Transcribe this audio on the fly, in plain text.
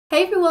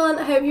Hey everyone,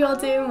 I hope you're all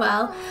doing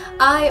well.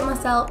 I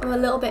myself am a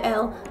little bit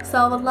ill, so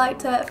I would like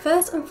to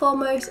first and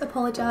foremost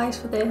apologise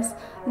for this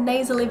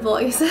nasally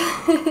voice.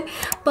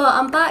 But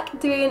I'm back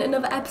doing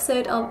another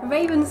episode of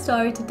Raven's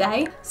story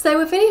today. So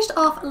we finished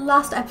off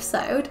last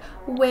episode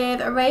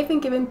with Raven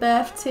giving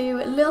birth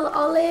to little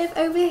Olive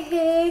over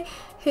here,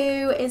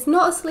 who is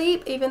not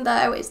asleep even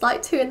though it's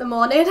like 2 in the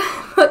morning,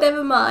 but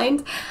never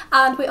mind.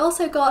 And we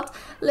also got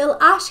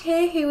little Ash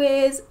here, who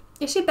is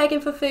she begging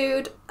for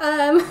food?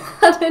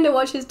 I don't know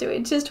what she's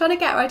doing. She's trying to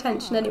get our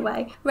attention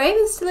anyway.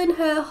 Raven's still in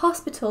her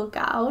hospital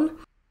gown,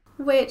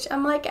 which I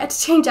might get her to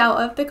change out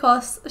of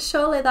because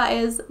surely that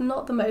is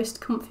not the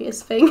most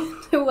comfiest thing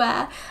to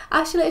wear.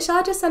 Actually, shall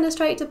I just send her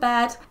straight to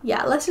bed?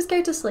 Yeah, let's just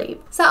go to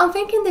sleep. So I'm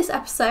thinking this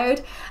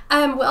episode,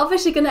 we're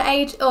obviously going to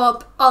age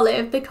up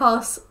Olive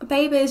because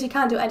babies, you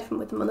can't do anything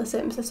with them on The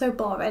Sims. They're so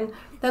boring.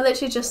 They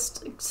literally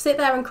just sit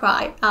there and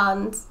cry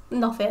and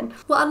nothing.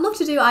 What I'd love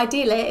to do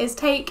ideally is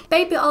take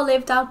baby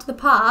Olive down to the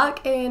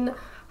park in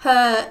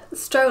her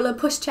stroller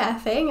pushchair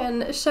thing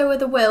and show her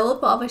the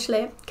world, but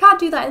obviously can't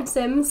do that in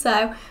Sims,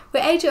 so we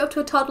age it up to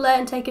a toddler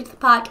and take it to the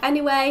park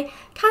anyway,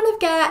 kind of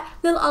get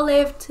little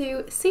Olive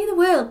to see the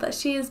world that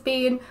she has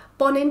been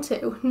born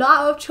into, not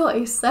out of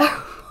choice, so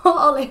poor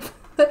Olive.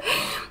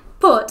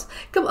 But,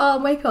 come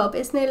on, wake up,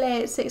 it's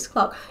nearly 6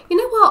 o'clock. You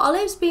know what,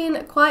 Olive's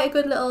been quite a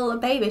good little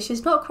baby.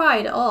 She's not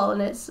cried at all,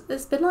 and it's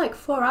been like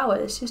 4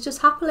 hours. She's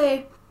just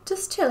happily,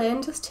 just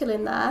chilling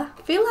there.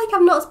 I feel like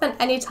I've not spent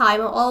any time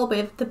at all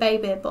with the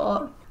baby,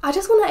 but I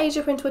just want to age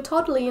up into a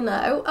toddler, you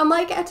know. I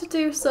might get her to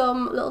do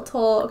some little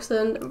talks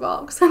and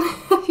rocks and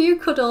a few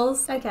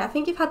cuddles. Okay, I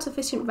think you've had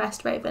sufficient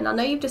rest, Raven. I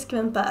know you've just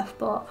given birth,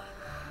 but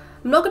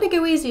I'm not going to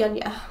go easy on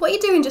you. What are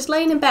you doing just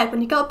laying in bed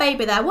when you've got a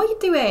baby there? What are you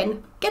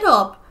doing? Get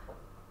up.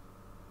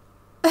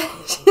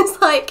 She's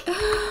like,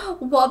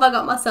 what have I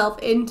got myself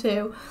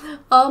into?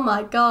 Oh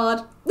my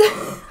god.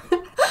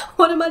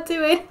 What am I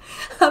doing?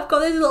 I've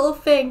got this little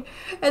thing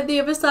at the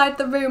other side of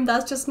the room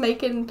that's just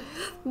making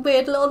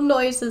weird little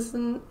noises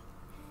and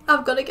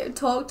I've got to go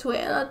talk to it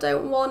and I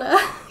don't want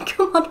to.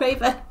 Come on,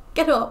 Raven,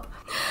 get up.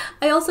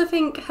 I also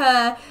think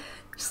her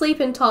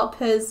sleeping top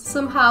has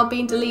somehow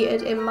been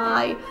deleted in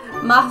my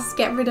mass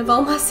get rid of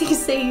all my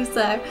CC,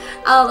 so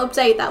I'll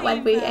update that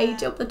when we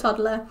age up the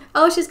toddler.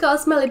 Oh, she's got a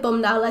smelly bum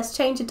now, let's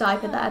change a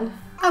diaper then.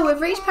 Oh, we've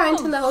reached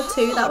parenting level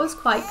 2, that was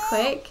quite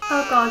quick.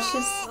 Oh god,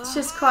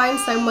 she's crying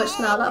so much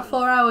now. That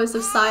 4 hours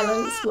of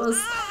silence was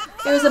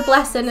a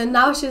blessing, and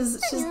now she's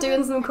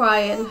doing some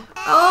crying.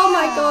 Oh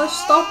my gosh,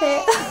 stop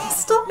it.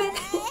 Stop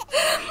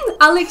it.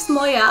 Alex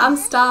Moya, I'm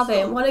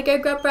starving. Want to go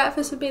grab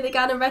breakfast with me at the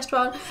Ghana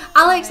restaurant?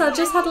 Alex, I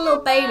just had a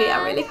little baby.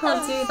 I really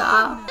can't do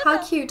that.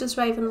 How cute does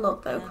Raven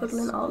look though,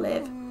 cuddling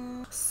Olive?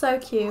 So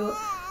cute.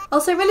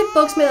 Also, it really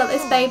bugs me that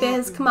this baby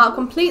has come out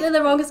completely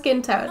the wrong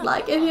skin tone.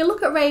 Like, if you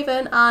look at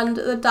Raven and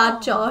the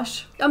dad,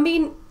 Josh, I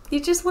mean,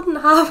 you just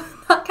wouldn't have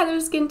that kind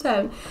of skin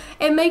tone.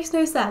 It makes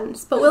no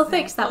sense, but we'll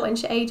fix that when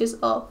she ages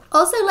up.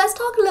 Also, let's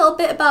talk a little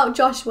bit about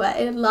Joshua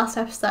in the last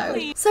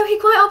episode. So he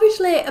quite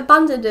obviously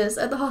abandoned us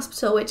at the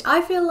hospital, which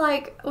I feel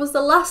like was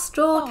the last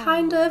straw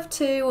kind of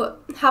to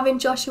having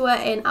Joshua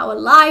in our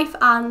life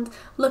and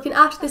looking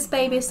after this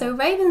baby. So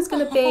Raven's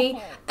going to be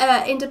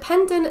an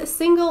independent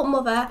single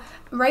mother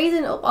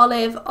raising up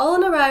Olive all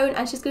on her own,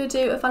 and she's going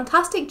to do a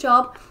fantastic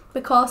job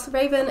because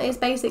Raven is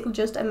basically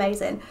just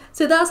amazing.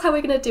 So that's how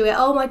we're going to do it.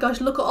 Oh my gosh,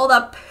 look at all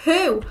that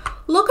poo.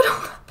 Look at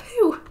all that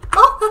poo.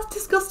 Oh, that's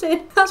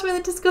disgusting. That's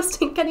really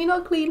disgusting. Can you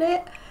not clean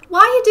it? Why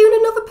are you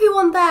doing another poo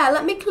on there?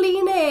 Let me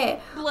clean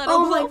it.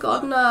 Oh my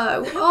god,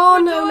 no.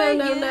 Oh, no.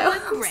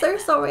 I'm so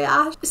sorry,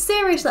 Ash.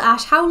 Seriously,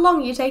 Ash, how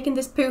long are you taking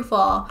this poo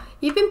for?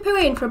 You've been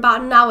pooing for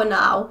about an hour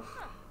now.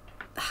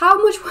 How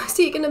much worse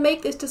are you going to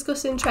make this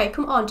disgusting tray?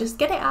 Come on, just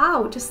get it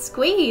out. Just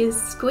squeeze.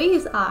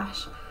 Squeeze,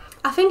 Ash.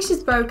 I think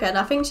she's broken.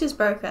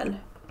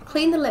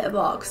 Clean the litter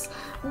box.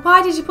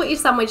 Why did you put your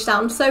sandwich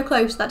down so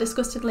close to that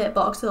disgusting litter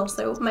box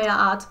also, may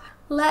I add?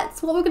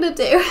 What we're going to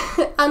do,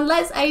 and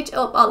let's age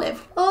up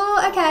Olive.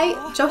 Oh, okay,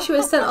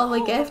 Joshua sent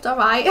Olive a gift,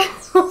 alright.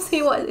 We'll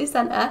see what he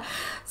sent her.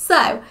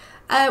 So,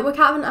 we can't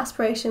have an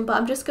aspiration, but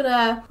I'm just going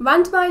to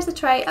randomise the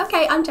tray.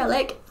 Okay,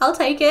 angelic, I'll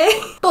take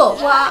it. But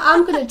what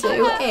I'm going to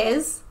do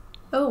is...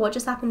 Oh, what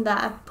just happened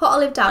there? Put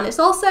Olive down. It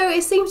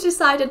seems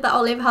decided that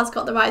Olive has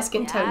got the right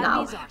skin tone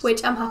now,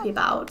 which I'm happy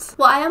about.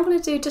 What I am going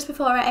to do just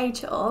before I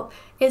age it up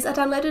is I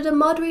downloaded a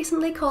mod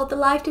recently called The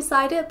Life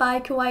Decider by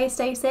Kawaii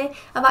Stacey.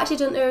 I've actually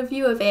done a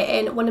review of it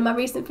in one of my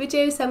recent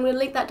videos, so I'm going to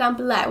link that down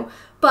below.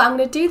 But I'm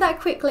going to do that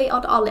quickly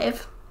on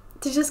Olive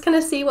to just kind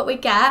of see what we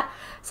get.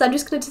 So I'm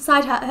just going to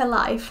decide her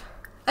life.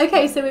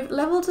 Okay, so we've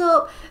leveled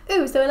up.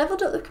 Ooh, so we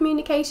leveled up the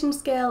communication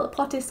skill,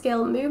 potty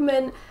skill,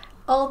 movement,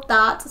 all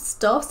that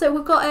stuff. So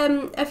we've got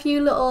a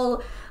few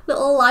little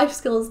life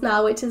skills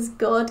now, which is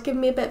good,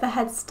 giving me a bit of a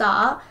head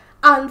start.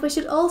 And we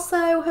should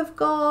also have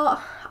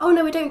got, oh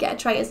no, we don't get a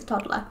trait as a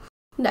toddler.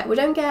 No, we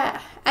don't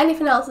get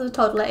anything else as a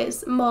toddler.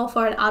 It's more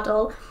for an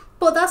adult,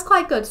 but that's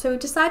quite good. So we've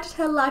decided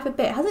her life a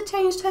bit. Has it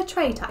changed her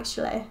trait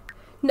actually?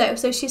 No,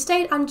 so she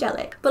stayed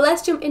angelic. But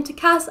let's jump into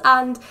Cass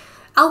and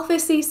Alpha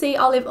CC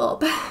Olive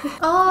up.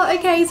 Oh,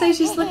 okay, so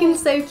she's looking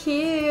so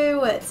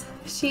cute.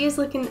 She is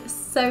looking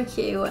so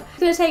cute. I'm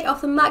going to take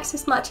off the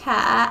Maxis Match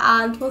hair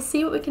and we'll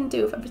see what we can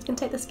do. I'm just going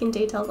to take the skin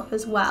details off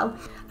as well.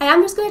 I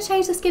am just going to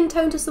change the skin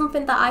tone to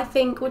something that I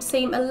think would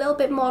seem a little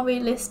bit more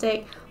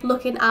realistic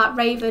looking at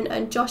Raven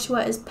and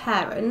Joshua as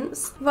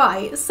parents.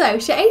 Right, so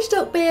she aged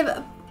up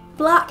with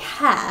black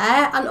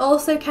hair and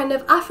also kind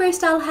of afro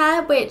style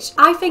hair, which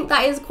I think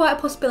that is quite a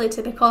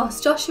possibility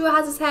because Joshua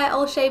has his hair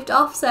all shaved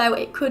off, so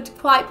it could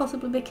quite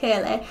possibly be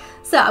curly.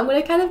 So I'm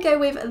going to kind of go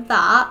with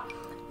that.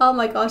 Oh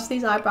my gosh,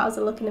 these eyebrows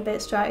are looking a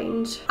bit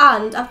strange.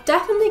 And I've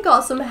definitely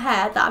got some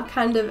hair that I've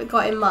kind of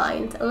got in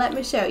mind. Let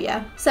me show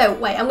you. So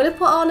wait, I'm going to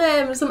put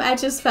on some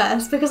edges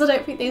first because I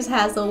don't think these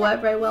hairs will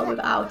work very well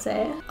without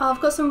it. Oh, I've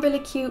got some really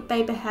cute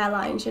baby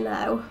hairlines, you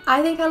know.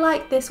 I think I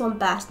like this one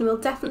best and we'll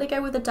definitely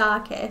go with the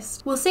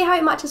darkest. We'll see how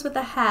it matches with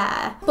the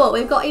hair. But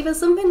we've got either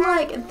something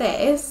like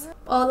this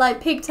or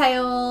like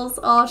pigtails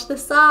or to the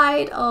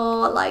side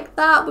or like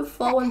that with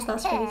 4 ones.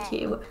 That's really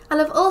cute.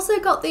 And I've also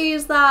got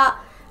these that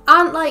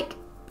aren't like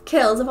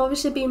kills, have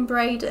obviously been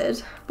braided,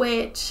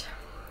 which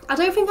I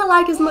don't think I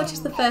like as much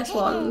as the first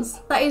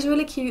ones. That is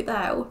really cute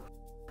though,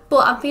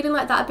 but I'm feeling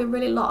like that'd be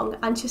really long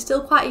and she's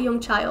still quite a young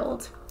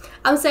child.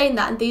 I'm saying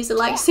that and these are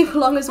like super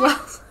long as well.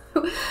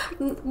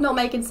 Not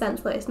making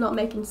sense though, it's not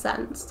making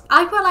sense.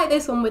 I quite like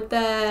this one with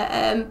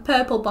the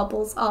purple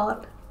bubbles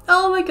on.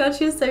 Oh my god,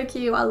 she's so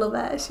cute. I love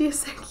it. She is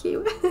so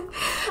cute.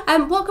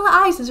 What colour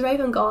eyes has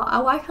Raven got?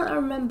 Oh, why can't I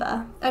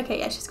remember? Okay,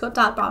 yeah, she's got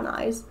dark brown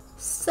eyes.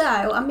 So,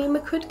 I mean, we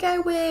could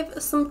go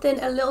with something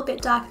a little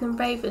bit darker than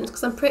Raven's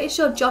because I'm pretty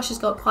sure Josh has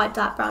got quite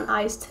dark brown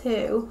eyes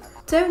too.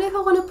 Don't know if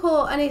I want to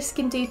put any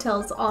skin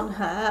details on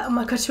her. Oh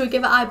my god, should we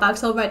give her eye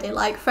bags already?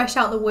 Like, fresh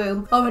out the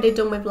womb, already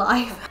done with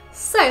life.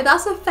 So,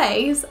 that's her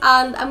face,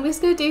 and I'm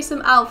just going to do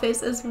some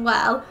outfits as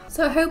well.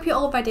 So, I hope you're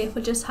all ready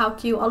for just how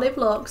cute Olive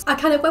looks. I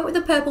kind of went with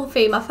the purple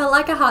theme. I felt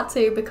like I had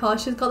to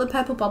because she's got the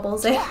purple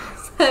bubbles in.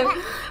 So,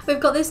 we've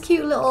got this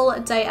cute little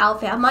day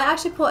outfit. I might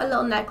actually put a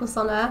little necklace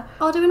on her.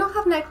 Oh, do we not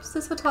have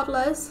necklaces for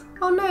toddlers?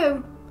 Oh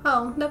no.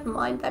 Oh, never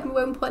mind, then we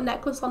won't put a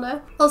necklace on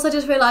her. Also, I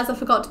just realised I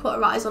forgot to put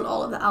her eyes on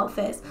all of the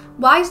outfits.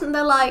 Why isn't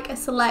there like a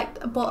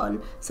select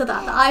button so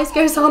that the eyes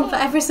goes on for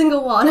every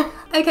single one?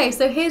 Okay,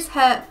 so here's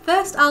her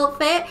first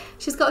outfit.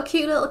 She's got a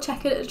cute little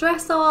checkered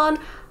dress on,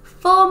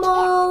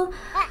 formal,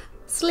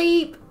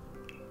 sleep,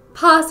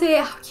 party.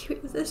 How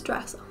cute is this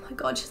dress? Oh my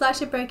god, she's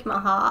actually breaking my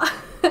heart.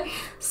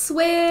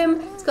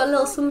 Swim, it's got a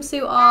little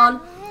swimsuit on,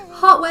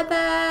 hot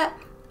weather.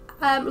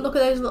 Look at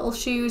those little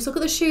shoes. Look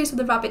at the shoes with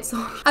the rabbits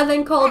on. And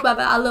then cold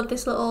weather. I love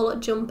this little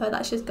jumper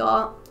that she's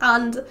got.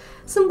 And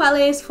some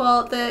wellies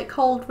for the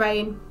cold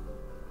rain.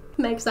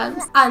 Makes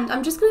sense. And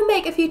I'm just going to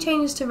make a few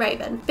changes to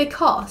Raven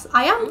because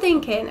I am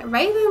thinking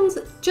Raven's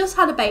just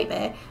had a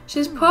baby.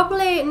 She's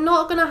probably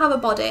not going to have a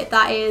body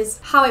that is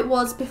how it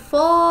was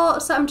before.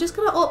 So I'm just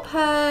going to up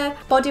her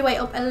body weight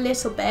up a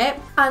little bit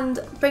and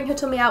bring her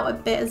tummy out a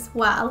bit as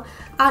well.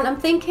 And I'm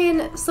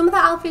thinking some of the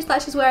outfits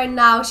that she's wearing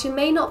now, she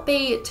may not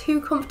be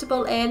too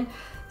comfortable in.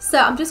 So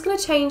I'm just going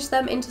to change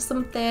them into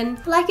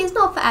something like it's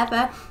not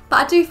forever. But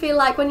I do feel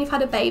like when you've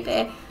had a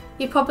baby,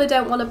 you probably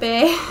don't want to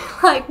be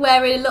like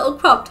wearing little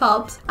crop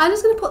tops. I'm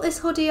just going to put this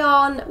hoodie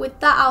on with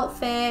that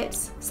outfit.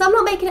 So I'm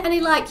not making any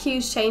like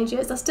huge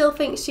changes. I still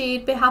think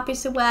she'd be happy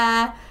to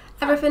wear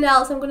everything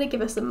else. I'm going to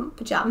give her some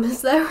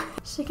pyjamas though.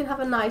 She can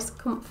have a nice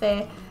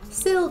comfy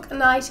silk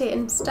nightie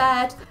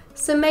instead.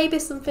 So maybe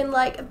something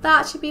like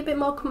that she'd be a bit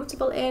more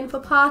comfortable in for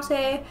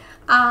party.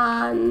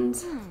 And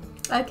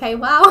okay,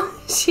 wow,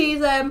 she's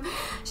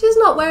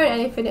not wearing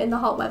anything in the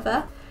hot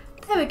weather.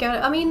 There we go.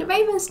 I mean,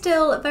 Raven's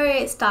still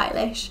very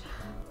stylish.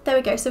 There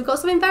we go. So we've got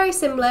something very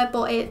similar,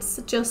 but it's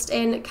just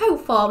in coat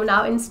form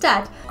now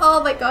instead.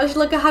 Oh my gosh,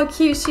 look at how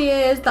cute she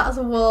is. That's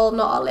a wool,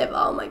 not Olive.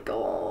 Oh my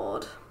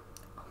god.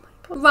 Oh my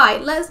god.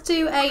 Right, let's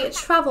do a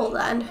travel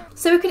then.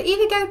 So we could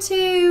either go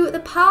to the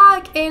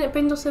park in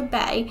Brindleton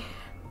Bay.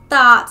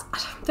 That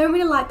I don't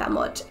really like that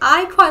much.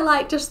 I quite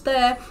like just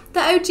the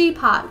OG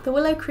park, the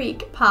Willow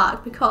Creek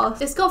Park,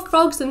 because it's got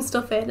frogs and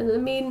stuff in, and I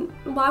mean,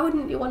 why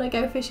wouldn't you want to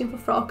go fishing for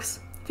frogs?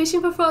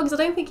 Fishing for frogs? I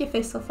don't think you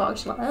fish for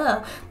frogs. You're like,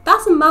 ugh,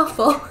 that's a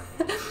mouthful.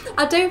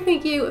 I don't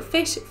think you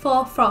fish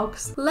for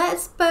frogs.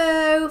 Let's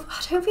both,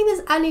 I don't think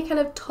there's any kind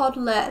of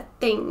toddler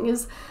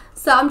things.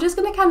 So I'm just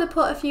going to kind of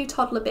put a few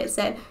toddler bits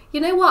in. You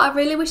know what? I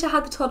really wish I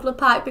had the toddler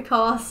pack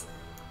because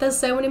there's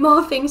so many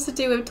more things to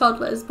do with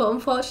toddlers, but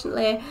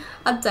unfortunately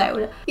I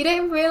don't. You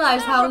don't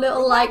realise how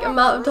little like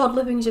amount of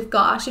toddler things you've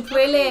got. I should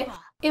really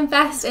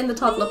invest in the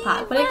toddler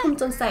pack. When it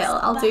comes on sale,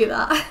 I'll do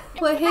that.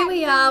 Well, here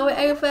we are,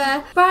 we're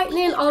over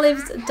brightening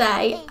Olive's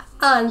day,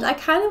 and I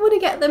kind of want to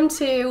get them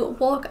to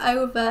walk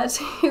over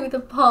to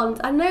the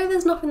pond. I know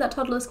there's nothing that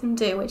toddlers can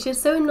do, which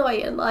is so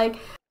annoying. Like,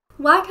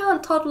 why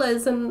can't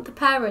toddlers and the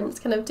parents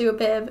kind of do a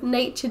bit of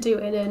nature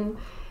doing and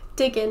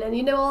digging and,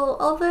 you know,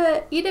 all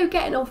the, you know,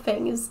 getting all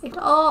things.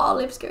 Oh,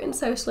 Olive's going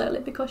so slowly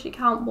because she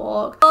can't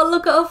walk. Oh,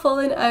 look at her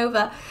falling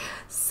over.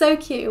 So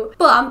cute.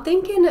 But I'm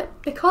thinking,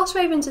 because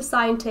Raven's a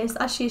scientist,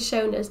 as she's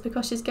shown us,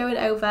 because she's going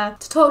over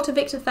to talk to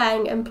Victor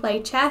Feng and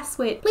play chess,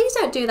 which, please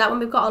don't do that when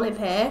we've got Olive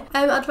here.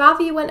 I'd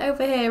rather you went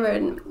over here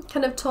and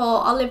kind of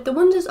taught Olive the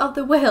wonders of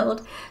the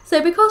world.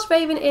 So because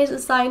Raven is a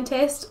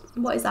scientist,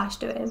 what is Ash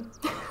doing?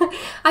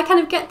 I kind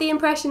of get the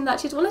impression that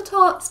she'd want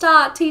to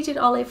start teaching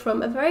Olive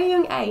from a very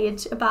young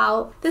age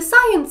about the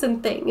science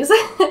and things.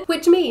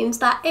 Which means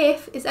that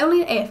if, it's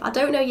only an if, I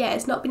don't know yet,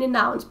 it's not been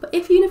announced, but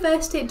if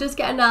university does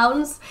get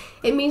announced,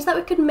 it means that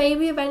we could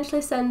maybe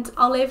eventually send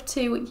Olive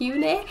to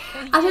uni.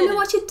 I don't know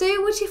what she'd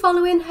do. Would she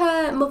follow in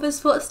her mother's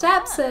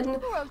footsteps and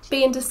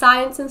be into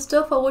science and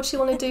stuff, or would she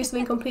want to do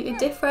something completely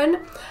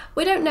different?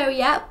 We don't know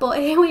yet, but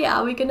here we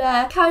are. We're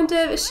gonna kind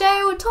of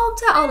talk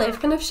to Olive,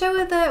 kind of show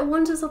her the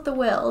wonders of the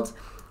world.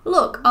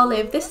 Look,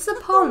 Olive, this is a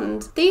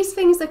pond. These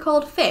things are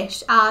called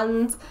fish,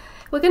 and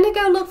we're gonna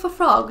go look for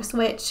frogs,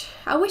 which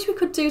I wish we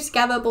could do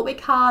together, but we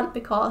can't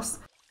because,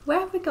 where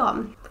have we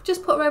gone? We've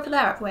just put her over there,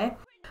 haven't we?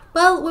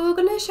 Well, we were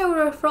going to show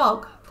her a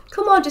frog.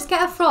 Come on, just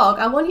get a frog.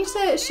 I want you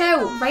to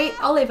show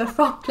Olive a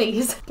frog,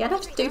 please. Get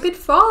a stupid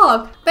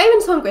frog.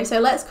 Raven's hungry, so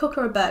let's cook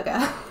her a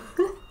burger.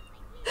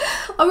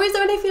 Or is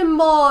there anything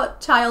more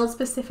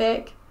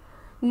child-specific?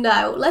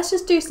 No, let's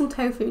just do some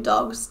tofu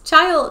dogs.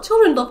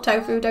 Children love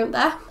tofu, don't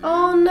they?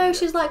 Oh no,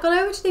 she's like gone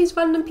over to these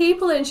random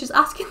people and she's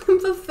asking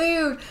them for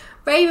food.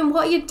 Raven,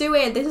 what are you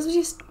doing? This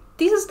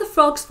is the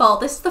frog's fault.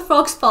 This is the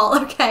frog's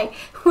fault, okay?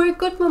 We're a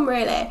good mum,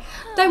 really.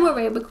 Don't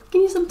worry, we're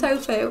cooking you some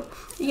tofu.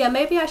 Yeah,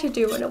 maybe I should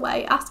do run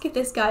away. Ask if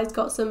this guy's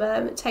got some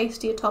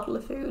tastier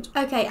toddler food.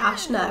 Okay,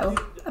 Ash, no.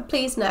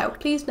 Please no.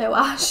 Please no,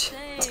 Ash.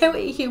 Don't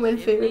eat human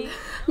food.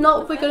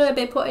 Not if we're going to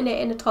be putting it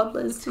in a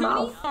toddler's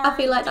mouth. I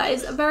feel like that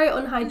is very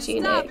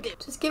unhygienic.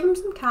 Just give him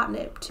some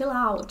catnip. Chill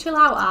out. Chill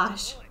out,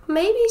 Ash.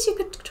 Maybe she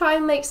could try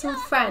and make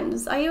some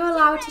friends. Are you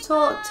allowed to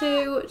talk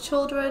to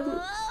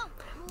children?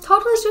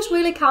 Toddlers just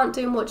really can't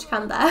do much,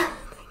 can they?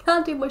 They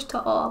can't do much at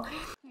all.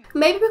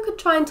 Maybe we could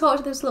try and talk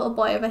to this little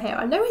boy over here.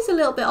 I know he's a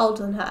little bit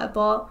older than her,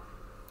 but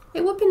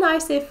it would be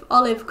nice if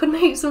Olive could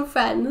make some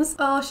friends.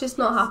 Oh, she's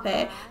not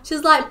happy.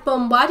 She's like,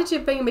 Mum, why did you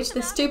bring me to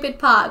this stupid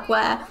park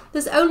where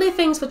there's only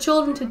things for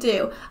children to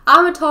do?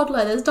 I'm a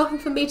toddler, there's nothing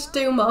for me to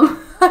do,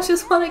 Mum. I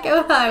just want to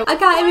go home. I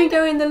can't even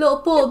go in the little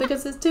pool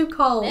because it's too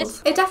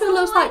cold. It definitely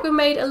looks like we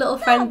made a little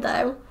friend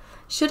though.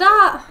 Should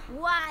I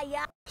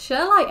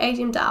like age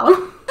him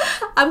down?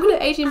 I'm going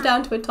to age him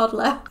down to a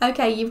toddler.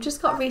 Okay, you've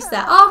just got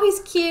reset. Oh,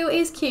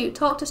 he's cute.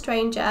 Talk to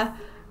stranger.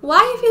 Why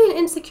are you feeling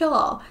insecure?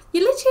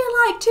 You're literally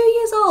like 2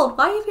 years old.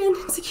 Why are you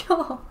feeling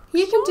insecure?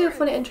 You can do a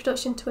funny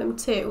introduction to him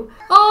too.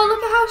 Oh,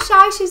 look at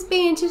how shy she's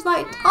being. She's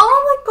like,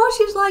 oh my gosh,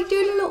 she's like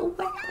doing a little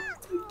wave.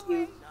 So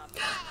cute.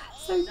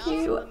 So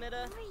cute.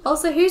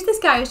 Also, who's this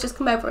guy who's just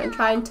come over and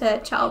trying to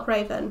chat up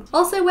Raven?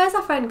 Also, where's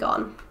our friend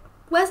gone?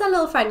 Where's our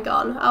little friend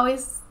gone? Oh,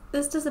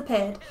 this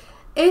disappeared.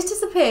 It's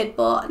disappeared,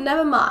 but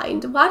never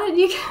mind. Why don't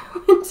you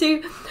go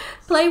into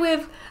play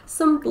with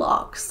some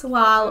blocks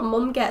while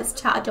Mum gets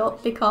chatted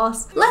up,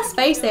 because let's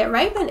face it,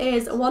 Raven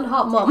is one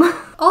hot mum.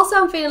 Also,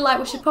 I'm feeling like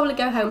we should probably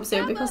go home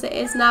soon because it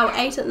is now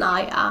 8 at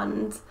night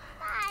and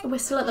we're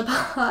still at the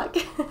park.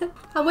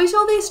 I wish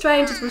all these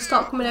strangers would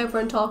stop coming over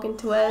and talking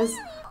to us.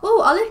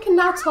 Oh, Olive can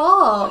now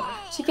talk.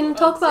 She can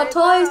talk about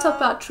toys, talk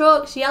about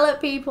trucks, yell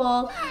at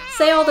people,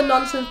 say all the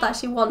nonsense that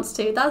she wants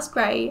to. That's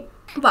great.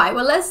 Right,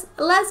 well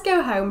let's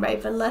go home,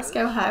 Raven. Let's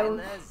go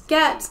home.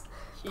 Get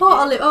poor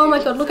Olive. Oh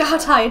my god, look at how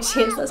tired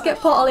she is. Let's get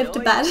poor Olive to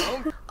bed.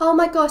 Oh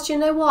my gosh, you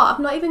know what? I've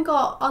not even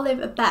got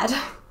Olive a bed.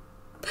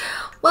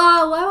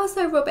 Wow, why am I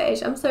so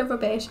rubbish? I'm so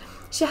rubbish.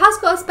 She has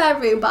got a spare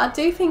room, but I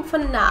do think for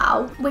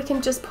now we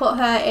can just put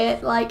her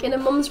in like in a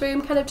mum's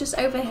room, kind of just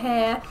over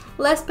here.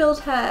 Let's build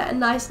her a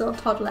nice little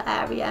toddler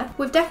area.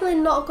 We've definitely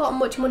not got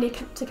much money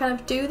to kind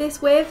of do this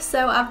with,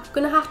 so I'm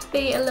gonna have to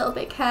be a little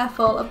bit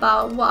careful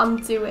about what I'm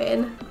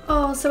doing.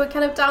 Oh, so we're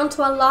kind of down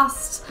to our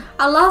last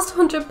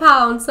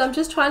 £100, so I'm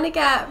just trying to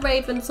get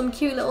Raven some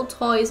cute little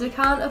toys. We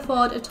can't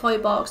afford a toy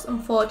box,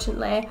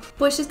 unfortunately,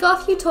 but she's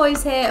got a few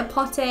toys here, a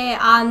potty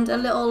and a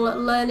little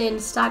learning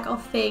stack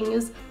of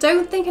things.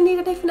 Don't think I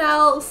need anything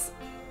else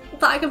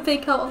that I can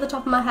think of off the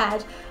top of my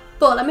head,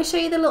 but let me show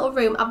you the little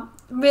room. I've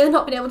really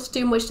not been able to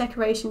do much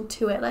decoration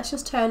to it. Let's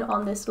just turn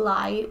on this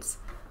light.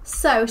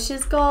 So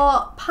she's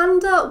got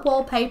panda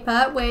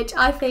wallpaper, which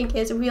I think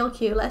is real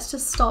cute. Let's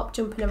just stop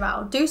jumping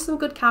around. Do some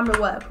good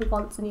camera work for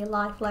once in your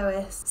life,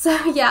 Lois. So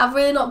yeah, I've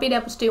really not been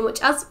able to do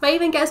much. As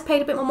Raven gets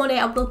paid a bit more money,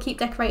 I will keep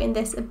decorating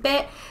this a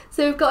bit.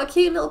 So we've got a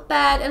cute little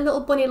bed, a little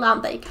bunny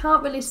lamp that you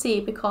can't really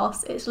see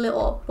because it's lit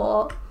up,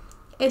 but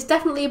it's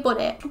definitely a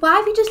bunny. Why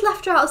have you just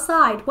left her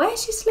outside?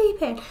 Where's she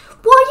sleeping?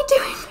 What are you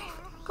doing?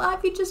 Why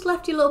have you just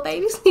left your little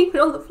baby sleeping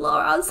on the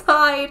floor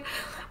outside?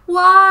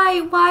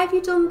 Why? Why have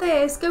you done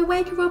this? Go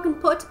wake her up and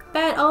put her to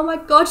bed. Oh my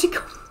god, you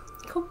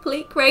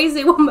complete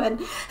crazy woman.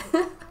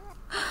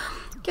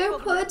 Go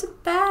put her to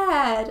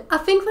bed. I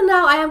think for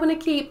now I am going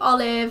to keep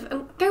Olive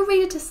and go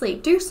read her to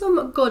sleep. Do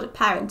some good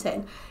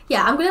parenting.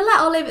 yeah, I'm going to let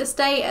Olive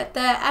stay at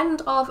the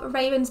end of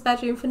Raven's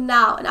bedroom for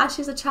now, and as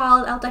she's a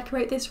child I'll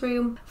decorate this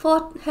room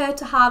for her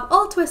to have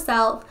all to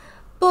herself.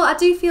 But I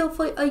do feel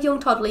for a young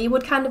toddler you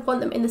would kind of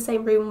want them in the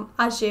same room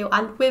as you,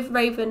 and with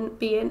Raven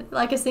being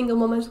like a single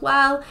mum as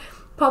well,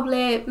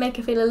 probably make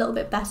her feel a little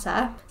bit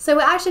better. So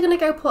we're actually going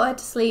to go put her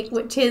to sleep,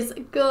 which is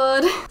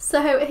good.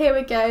 So here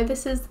we go.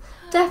 This is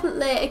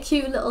definitely a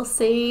cute little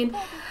scene.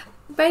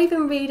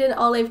 Raven reading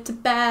Olive to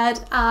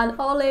bed, and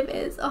Olive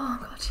is, oh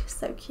god, she's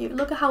so cute.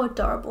 Look at how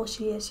adorable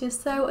she is. She's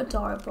so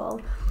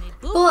adorable.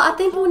 But I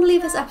think I'm going to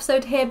leave this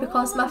episode here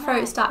because my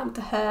throat is starting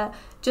to hurt.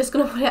 Just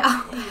going to put it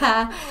out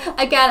there.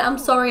 Again, I'm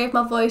sorry if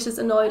my voice has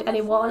annoyed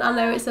anyone. I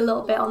know it's a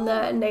little bit on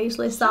the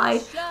nasally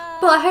side.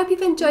 But I hope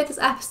you've enjoyed this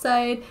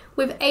episode.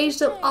 We've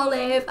aged up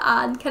Olive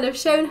and kind of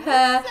shown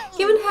her,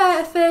 given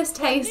her a first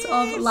taste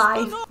of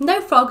life.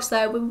 No frogs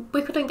though,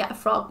 we couldn't get a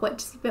frog,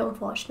 which is a bit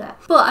unfortunate.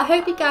 But I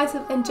hope you guys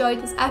have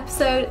enjoyed this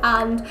episode,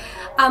 and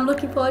I'm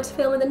looking forward to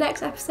filming the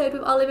next episode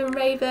with Olive and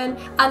Raven.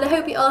 And I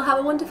hope you all have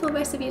a wonderful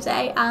rest of your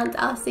day, and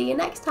I'll see you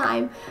next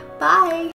time. Bye!